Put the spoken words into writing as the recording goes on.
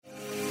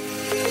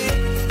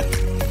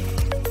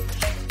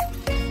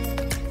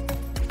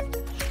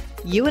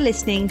You are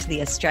listening to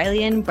the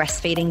Australian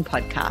Breastfeeding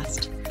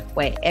Podcast,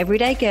 where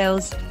everyday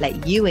girls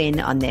let you in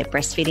on their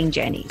breastfeeding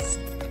journeys.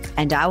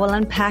 And I will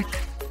unpack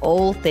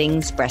all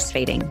things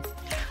breastfeeding.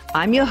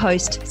 I'm your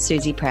host,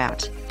 Susie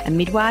Prout, a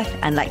midwife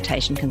and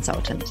lactation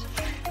consultant.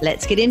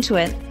 Let's get into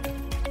it.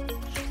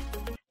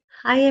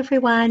 Hi,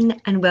 everyone,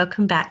 and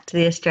welcome back to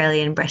the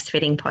Australian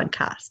Breastfeeding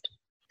Podcast.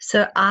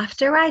 So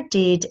after I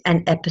did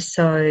an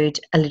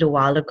episode a little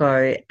while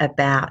ago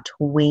about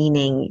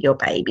weaning your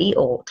baby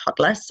or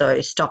toddler,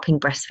 so stopping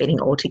breastfeeding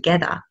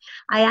altogether,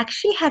 I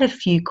actually had a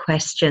few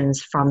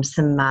questions from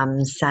some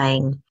mums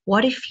saying,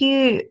 what if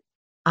you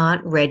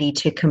aren't ready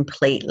to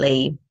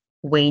completely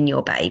wean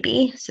your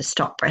baby, so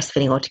stop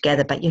breastfeeding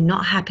altogether, but you're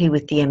not happy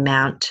with the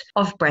amount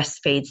of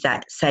breastfeeds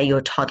that, say,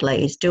 your toddler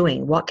is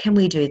doing? What can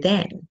we do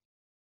then?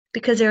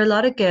 Because there are a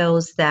lot of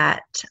girls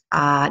that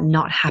are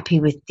not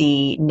happy with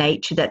the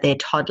nature that their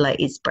toddler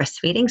is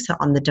breastfeeding, so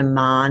on the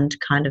demand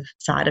kind of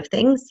side of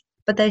things,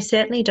 but they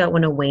certainly don't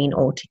want to wean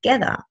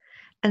altogether.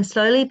 And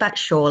slowly but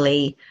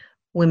surely,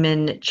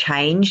 women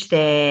change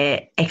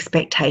their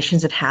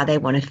expectations of how they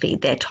want to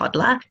feed their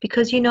toddler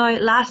because,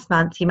 last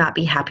month you might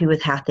be happy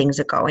with how things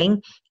are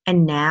going,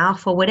 and now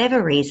for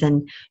whatever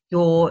reason,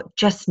 you're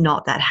just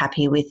not that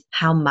happy with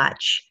how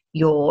much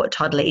your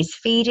toddler is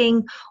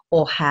feeding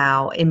or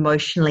how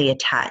emotionally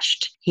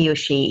attached he or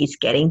she is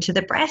getting to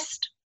the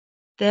breast.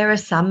 There are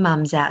some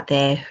mums out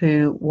there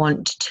who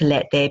want to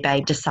let their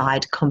babe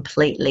decide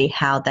completely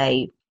how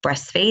they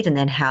breastfeed and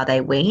then how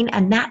they wean,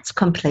 and that's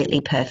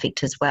completely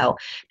perfect as well.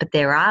 But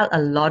there are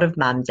a lot of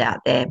mums out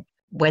there,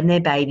 when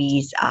their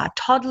babies are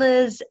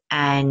toddlers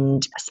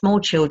and small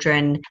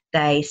children,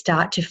 they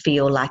start to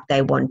feel like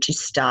they want to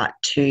start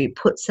to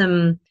put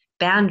some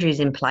boundaries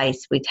in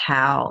place with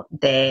how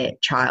their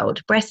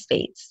child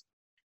breastfeeds.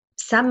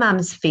 Some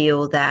mums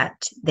feel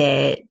that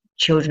their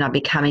children are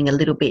becoming a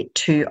little bit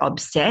too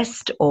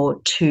obsessed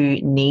or too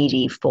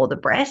needy for the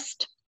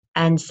breast.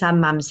 And some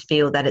mums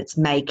feel that it's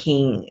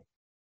making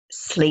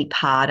sleep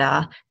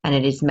harder and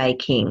it is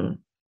making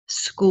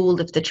school,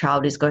 if the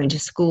child is going to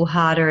school,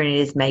 harder, and it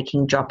is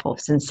making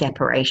drop-offs and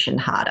separation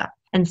harder.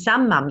 And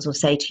some mums will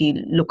say to you,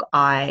 look,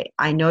 I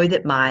know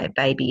that my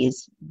baby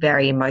is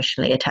very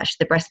emotionally attached to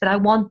the breast, but I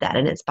want that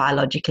and it's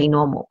biologically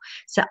normal.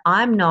 So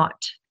I'm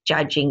not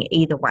judging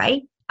either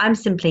way. I'm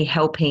simply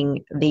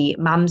helping the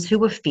mums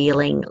who are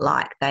feeling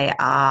like they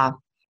are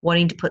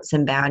wanting to put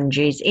some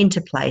boundaries into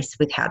place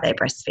with how they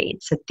breastfeed.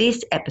 So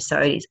this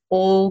episode is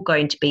all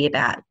going to be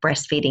about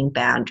breastfeeding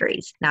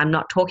boundaries. Now, I'm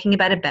not talking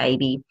about a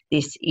baby.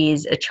 This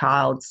is a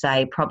child,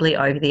 say, probably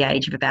over the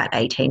age of about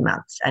 18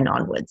 months and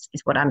onwards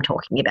is what I'm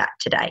talking about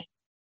today.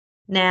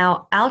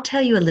 Now, I'll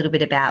tell you a little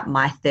bit about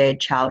my third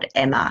child,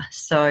 Emma.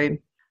 So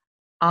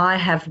I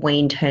have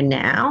weaned her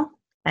now,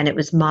 and it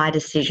was my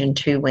decision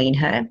to wean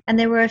her, and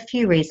there were a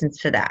few reasons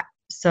for that.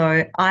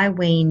 So I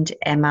weaned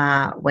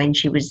Emma when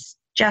she was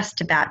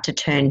just about to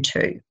turn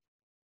 2.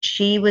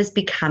 She was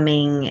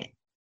becoming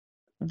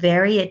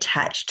very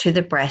attached to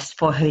the breast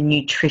for her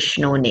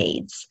nutritional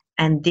needs.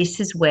 And this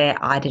is where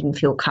I didn't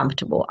feel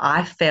comfortable.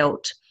 I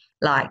felt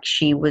like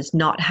she was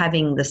not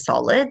having the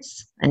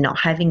solids and not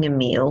having a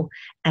meal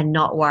and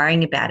not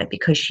worrying about it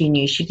because she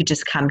knew she could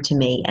just come to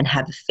me and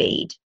have a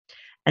feed.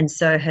 And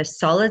so her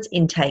solids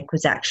intake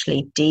was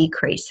actually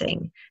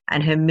decreasing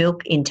and her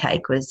milk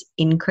intake was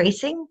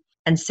increasing.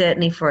 And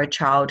certainly for a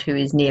child who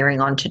is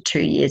nearing on to 2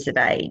 years of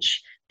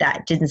age,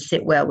 that didn't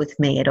sit well with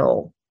me at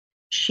all.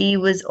 She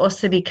was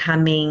also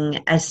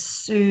becoming, as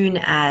soon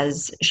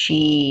as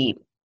she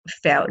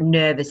felt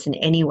nervous in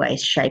any way,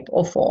 shape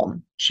or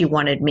form, she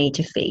wanted me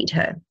to feed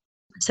her.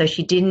 So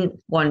she didn't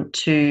want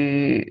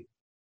to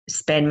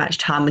spend much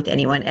time with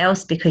anyone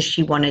else because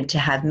she wanted to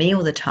have me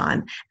all the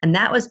time. And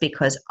that was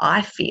because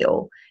I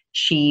feel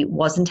she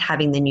wasn't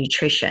having the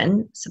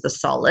nutrition, so the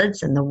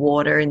solids and the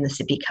water in the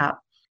sippy cup,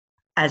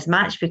 as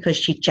much because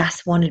she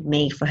just wanted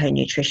me for her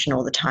nutrition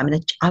all the time.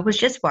 And I was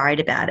just worried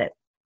about it.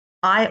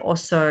 I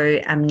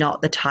also am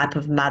not the type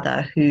of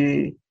mother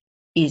who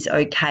is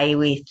okay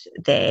with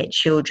their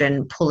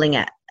children pulling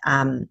at,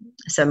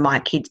 so my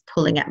kids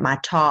pulling at my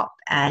top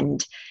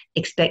and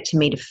expecting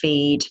me to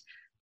feed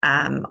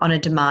on a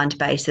demand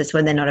basis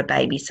when they're not a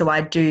baby. So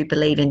I do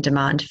believe in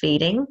demand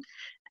feeding.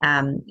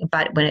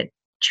 But when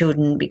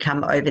children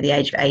become over the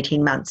age of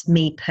 18 months,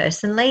 me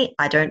personally,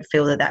 I don't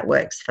feel that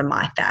works for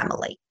my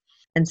family.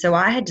 And so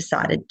I had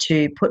decided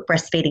to put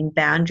breastfeeding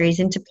boundaries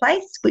into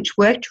place, which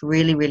worked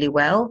really, really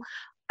well.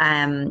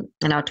 And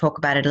I'll talk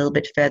about it a little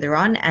bit further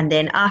on. And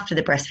then after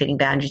the breastfeeding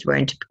boundaries were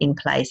in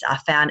place, I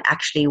found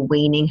actually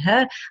weaning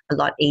her a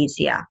lot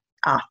easier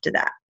after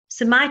that.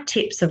 So my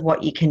tips of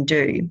what you can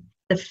do.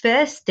 The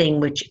first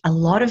thing, which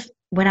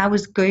when I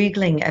was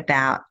Googling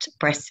about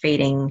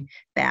breastfeeding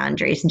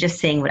boundaries and just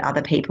seeing what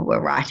other people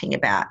were writing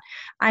about,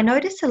 I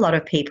noticed a lot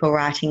of people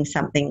writing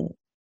something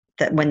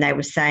that when they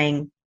were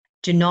saying,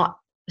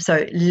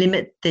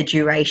 limit the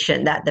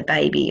duration that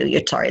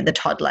the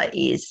toddler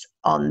is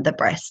on the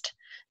breast.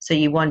 So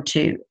you want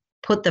to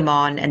put them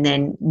on and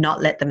then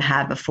not let them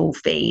have a full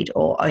feed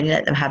or only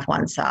let them have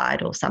one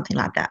side or something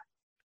like that.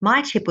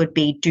 my tip would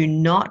be do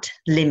not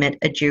limit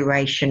a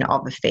duration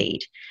of a feed.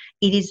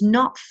 It is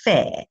not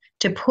fair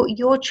to put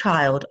your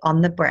child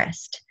on the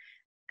breast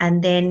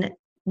and then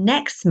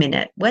next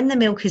minute, when the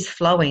milk is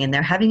flowing and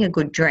they're having a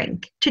good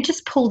drink, to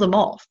just pull them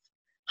off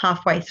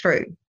halfway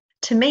through.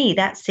 To me,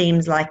 that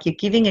seems like you're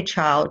giving a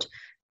child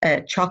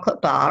a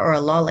chocolate bar or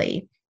a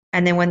lolly,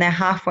 and then when they're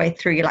halfway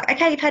through, you're like,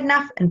 okay, you've had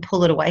enough, and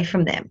pull it away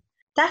from them.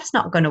 That's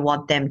not going to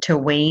want them to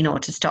wean or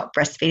to stop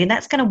breastfeeding.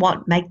 That's going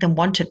to make them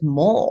want it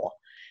more.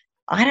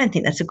 I don't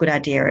think that's a good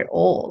idea at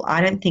all.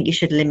 I don't think you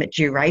should limit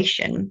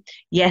duration.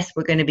 Yes,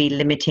 we're going to be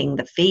limiting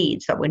the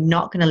feeds, but we're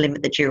not going to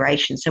limit the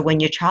duration. So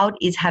when your child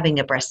is having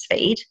a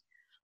breastfeed,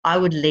 I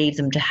would leave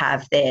them to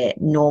have their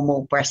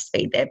normal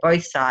breastfeed, their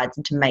both sides,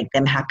 and to make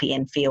them happy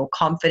and feel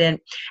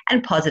confident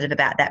and positive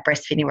about that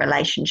breastfeeding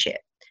relationship,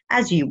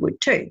 as you would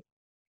too.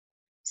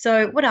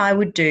 So what I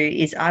would do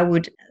is I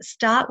would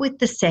start with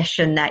the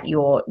session that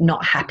you're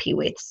not happy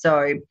with.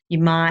 So you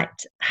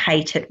might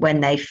hate it when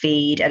they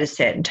feed at a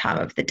certain time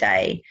of the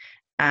day.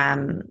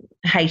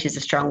 Hate is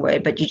a strong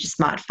word, but you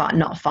just might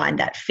not find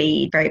that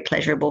feed very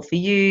pleasurable for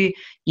you.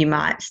 You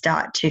might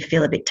start to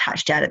feel a bit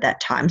touched out at that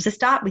time. So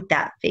start with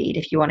that feed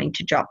if you're wanting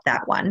to drop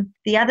that one.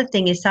 The other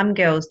thing is some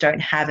girls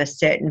don't have a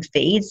certain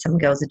feed. Some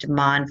girls are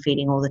demand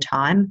feeding all the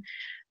time.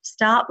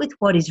 Start with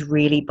what is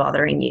really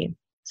bothering you.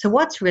 So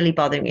what's really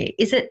bothering you?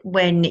 Is it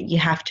when you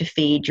have to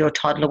feed your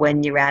toddler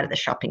when you're out of the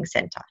shopping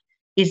centre?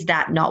 Is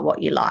that not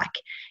what you like?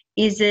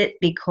 Is it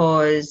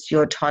because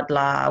your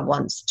toddler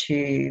wants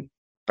to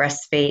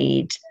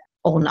breastfeed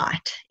all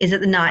night? Is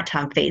it the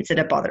nighttime feeds that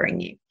are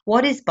bothering you?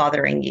 What is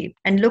bothering you?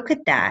 And look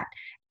at that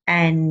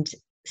and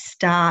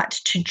start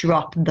to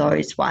drop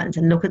those ones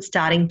and look at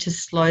starting to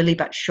slowly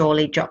but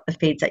surely drop the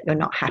feeds that you're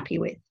not happy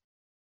with.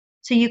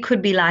 So you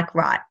could be like,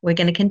 right, we're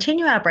going to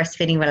continue our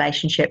breastfeeding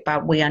relationship,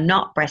 but we are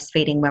not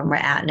breastfeeding when we're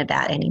out and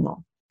about anymore.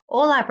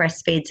 All our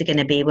breastfeeds are going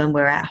to be when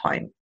we're at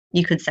home.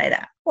 You could say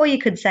that. Or you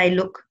could say,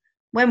 look,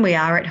 when we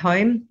are at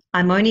home,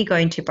 I'm only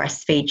going to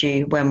breastfeed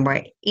you when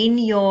we're in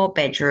your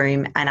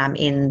bedroom and I'm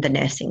in the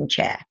nursing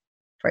chair,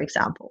 for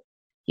example.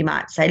 You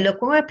might say,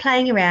 look, when we're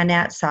playing around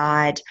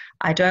outside,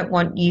 I don't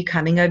want you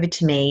coming over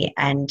to me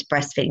and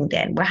breastfeeding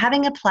then. We're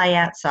having a play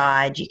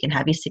outside. You can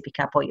have your sippy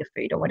cup or your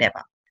food or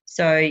whatever.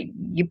 So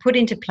you put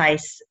into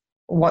place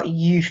what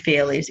you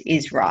feel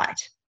is right.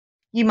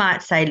 You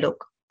might say,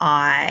 look,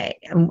 I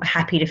am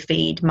happy to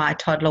feed my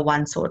toddler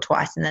once or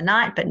twice in the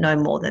night, but no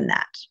more than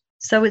that.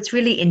 So it's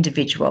really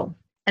individual.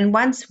 And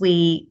once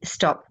we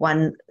stop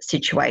one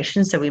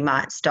situation, so we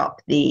might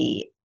stop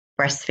the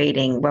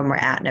breastfeeding when we're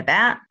out and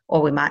about,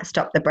 or we might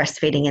stop the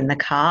breastfeeding in the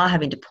car,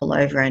 having to pull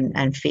over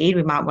and feed.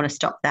 We might want to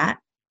stop that.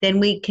 Then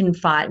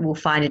we'll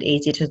find it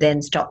easier to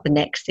then stop the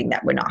next thing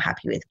that we're not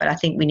happy with. But I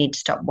think we need to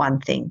stop one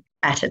thing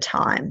at a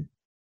time.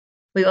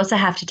 We also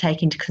have to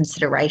take into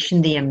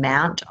consideration the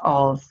amount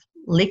of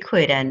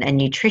liquid and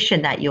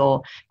nutrition that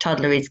your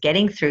toddler is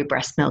getting through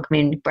breast milk. I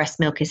mean, breast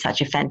milk is such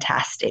a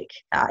fantastic,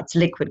 it's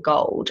liquid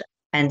gold.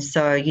 And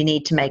so you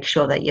need to make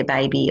sure that your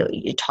baby or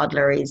your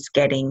toddler is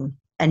getting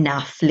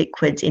enough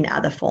liquids in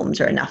other forms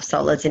or enough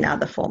solids in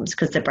other forms,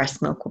 because the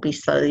breast milk will be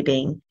slowly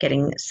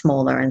getting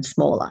smaller and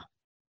smaller.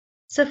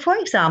 So, for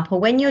example,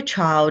 when your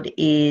child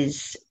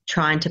is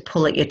trying to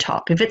pull at your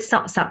top, if it's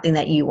not something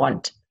that you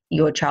want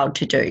your child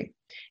to do,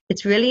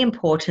 it's really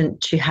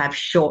important to have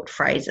short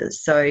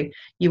phrases. So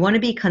you want to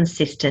be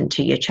consistent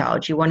to your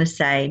child. You want to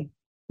say,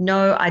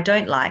 no, I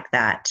don't like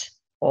that.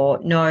 Or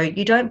no,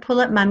 you don't pull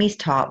at mummy's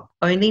top.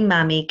 Only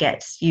mummy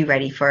gets you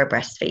ready for a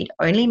breastfeed.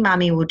 Only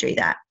mummy will do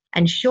that.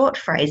 And short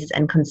phrases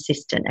and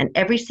consistent. And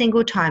every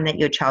single time that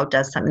your child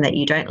does something that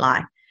you don't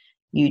like,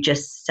 you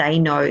just say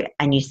no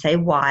and you say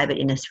why, but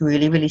in a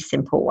really, really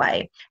simple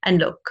way. And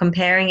look,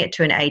 comparing it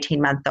to an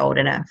 18-month-old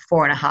and a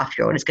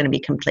 4.5-year-old is going to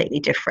be completely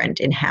different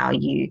in how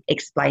you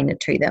explain it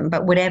to them.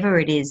 But whatever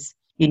it is,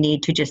 you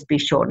need to just be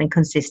short and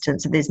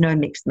consistent so there's no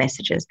mixed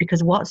messages.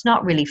 Because what's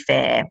not really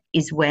fair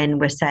is when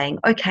we're saying,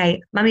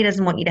 okay, mummy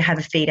doesn't want you to have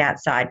a feed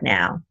outside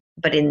now,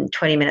 but in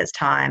 20 minutes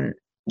time,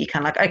 you're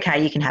kind of like,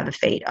 okay, you can have a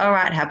feed. All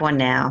right, have one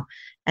now.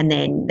 And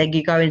then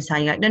you go inside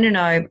and you're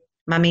like, no,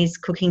 mummy's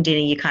cooking dinner,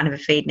 you can't have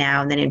a feed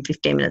now. And then in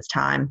 15 minutes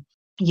time,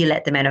 you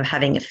let them out of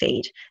having a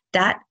feed.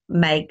 That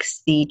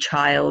makes the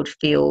child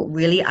feel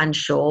really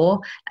unsure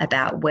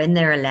about when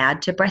they're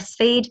allowed to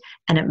breastfeed,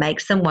 and it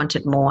makes them want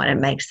it more, and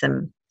it makes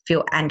them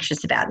feel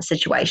anxious about the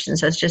situation.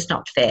 So it's just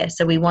not fair.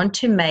 So we want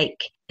to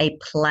make a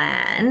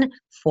plan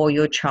for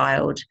your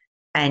child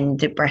and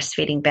the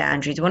breastfeeding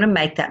boundaries. We want to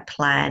make that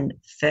plan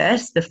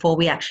first before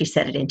we actually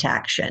set it into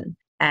action.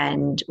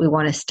 And we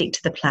want to stick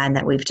to the plan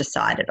that we've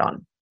decided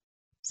on.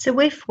 So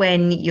if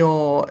when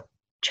your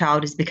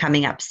child is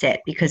becoming upset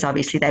because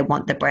obviously they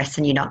want the breast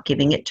and you're not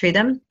giving it to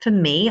them, for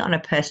me on a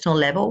personal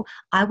level,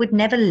 I would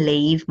never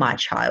leave my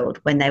child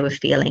when they were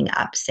feeling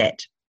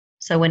upset.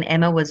 So when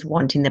Emma was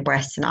wanting the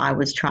breast and I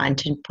was trying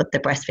to put the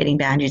breastfeeding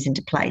boundaries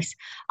into place,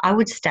 I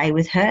would stay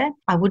with her.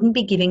 I wouldn't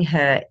be giving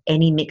her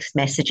any mixed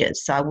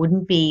messages. So I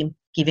wouldn't be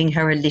giving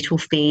her a little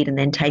feed and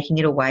then taking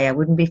it away. I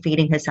wouldn't be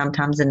feeding her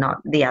sometimes and not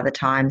the other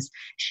times.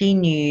 She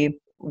knew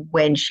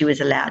when she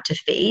was allowed to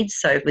feed.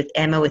 So with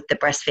Emma, with the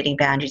breastfeeding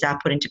boundaries I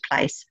put into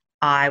place,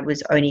 I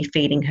was only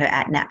feeding her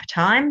at nap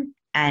time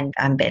and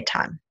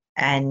bedtime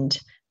and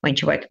when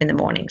she woke up in the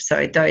morning.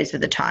 So those were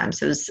the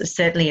times. It was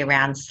certainly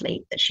around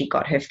sleep that she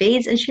got her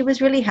feeds, and she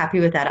was really happy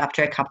with that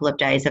after a couple of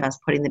days of us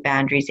putting the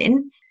boundaries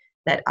in,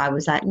 that I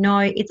was like, no,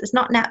 it's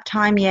not nap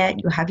time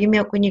yet. You have your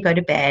milk when you go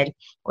to bed.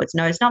 Or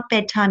no, it's not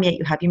bedtime yet.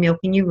 You have your milk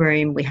in your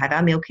room. We have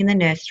our milk in the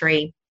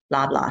nursery,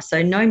 blah, blah.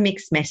 So no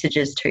mixed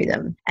messages to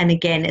them. And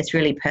again, it's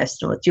really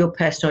personal. It's your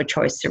personal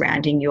choice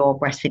surrounding your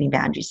breastfeeding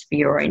boundaries for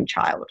your own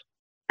child.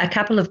 A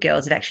couple of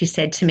girls have actually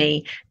said to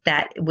me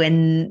that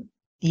when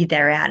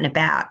they're out and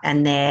about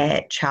and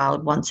their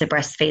child wants a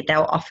breastfeed,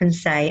 they'll often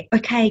say,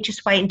 okay,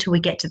 just wait until we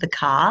get to the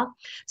car.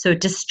 So it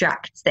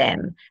distracts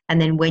them.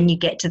 And then when you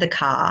get to the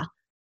car,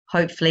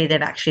 hopefully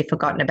they've actually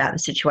forgotten about the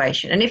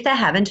situation. And if they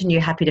haven't and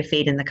you're happy to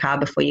feed in the car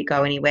before you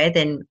go anywhere,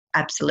 then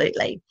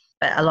absolutely.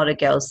 But a lot of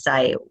girls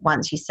say,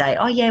 once you say,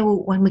 oh yeah,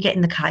 well, when we get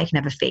in the car, you can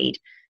have a feed,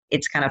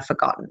 it's kind of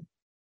forgotten.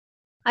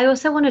 I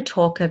also want to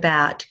talk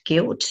about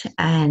guilt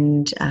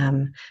and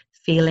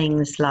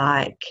feelings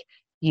like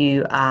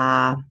you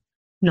are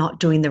not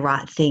doing the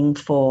right thing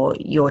for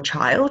your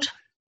child.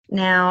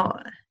 Now,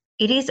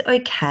 it is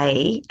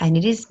okay and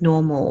it is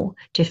normal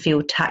to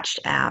feel touched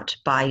out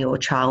by your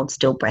child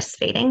still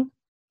breastfeeding.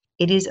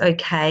 It is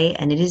okay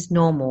and it is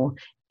normal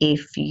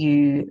if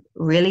you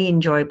really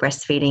enjoy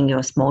breastfeeding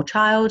your small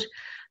child.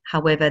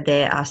 However,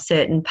 there are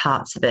certain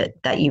parts of it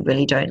that you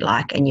really don't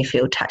like and you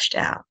feel touched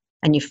out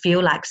and you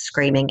feel like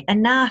screaming,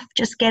 enough,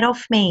 just get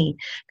off me,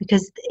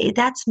 because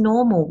that's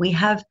normal. We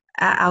have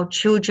our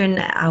children,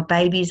 our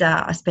babies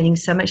are spending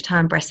so much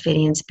time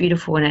breastfeeding, and it's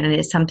beautiful, and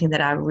it's something that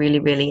I really,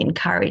 really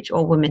encourage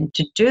all women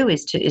to do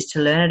is to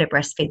learn how to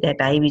breastfeed their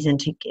babies and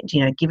to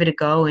give it a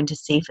go and to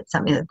see if it's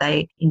something that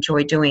they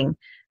enjoy doing.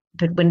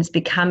 But when it's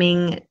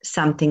becoming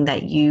something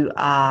that you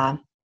are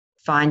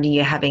finding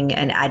you're having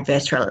an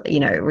adverse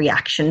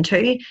reaction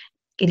to,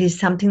 it is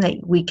something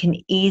that we can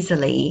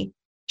easily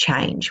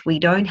change. We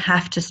don't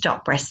have to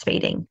stop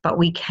breastfeeding, but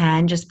we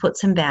can just put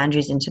some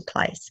boundaries into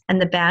place.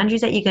 And the boundaries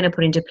that you're going to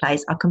put into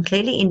place are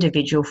completely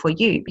individual for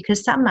you,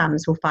 because some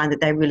mums will find that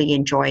they really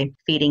enjoy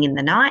feeding in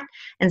the night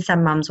and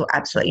some mums will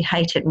absolutely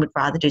hate it and would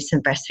rather do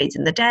some breastfeeds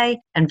in the day,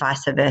 and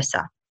vice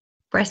versa.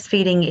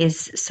 Breastfeeding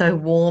is so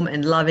warm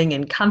and loving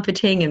and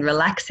comforting and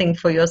relaxing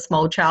for your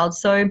small child.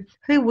 So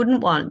who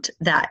wouldn't want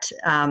that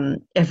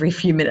every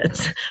few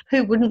minutes?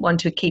 Who wouldn't want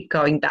to keep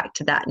going back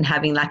to that and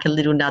having like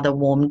another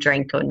warm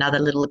drink or another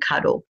little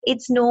cuddle?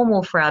 It's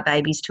normal for our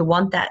babies to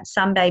want that.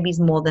 Some babies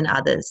more than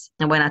others.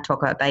 And when I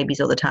talk about babies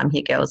all the time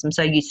here, girls, I'm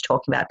so used to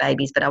talking about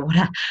babies, but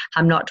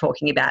I'm not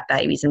talking about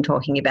babies. I'm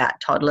talking about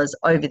toddlers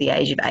over the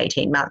age of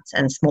 18 months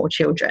and small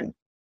children.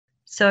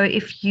 So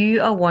if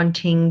you are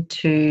wanting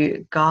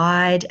to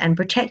guide and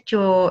protect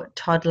your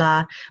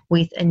toddler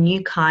with a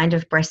new kind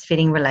of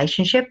breastfeeding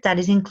relationship, that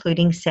is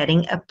including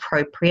setting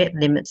appropriate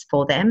limits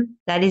for them,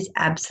 that is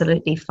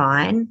absolutely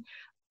fine.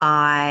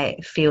 I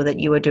feel that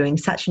you are doing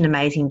such an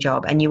amazing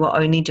job and you are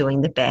only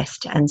doing the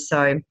best. And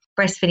so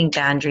breastfeeding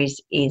boundaries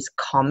is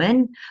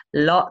common.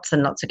 Lots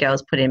and lots of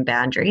girls put in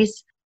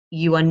boundaries.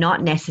 You are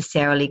not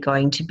necessarily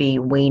going to be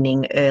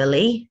weaning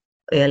earlier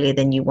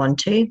than you want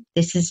to.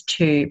 This is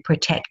to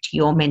protect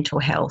your mental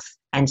health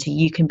and so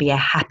you can be a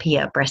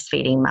happier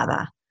breastfeeding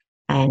mother.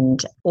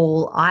 And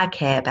all I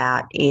care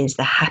about is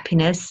the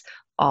happiness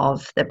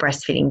of the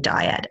breastfeeding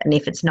diet. And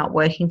if it's not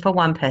working for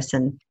one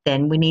person,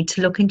 then we need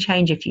to look and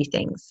change a few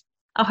things.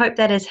 I hope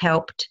that has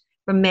helped.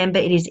 Remember,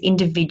 it is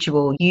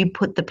individual. You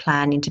put the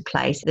plan into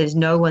place. There's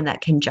no one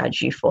that can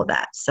judge you for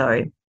that.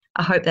 So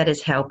I hope that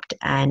has helped,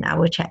 and I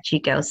will chat to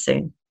you girls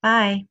soon.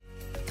 Bye.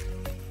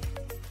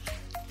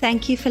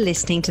 Thank you for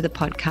listening to the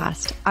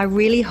podcast. I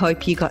really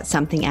hope you got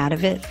something out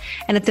of it,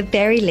 and at the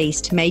very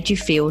least made you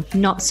feel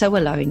not so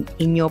alone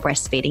in your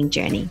breastfeeding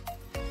journey.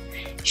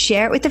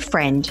 Share it with a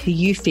friend who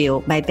you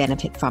feel may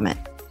benefit from it,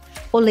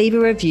 or leave a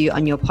review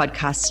on your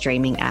podcast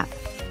streaming app.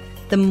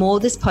 The more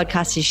this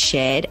podcast is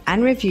shared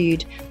and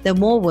reviewed, the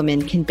more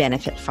women can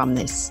benefit from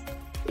this,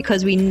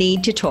 because we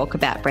need to talk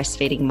about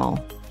breastfeeding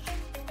more.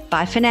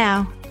 Bye for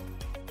now.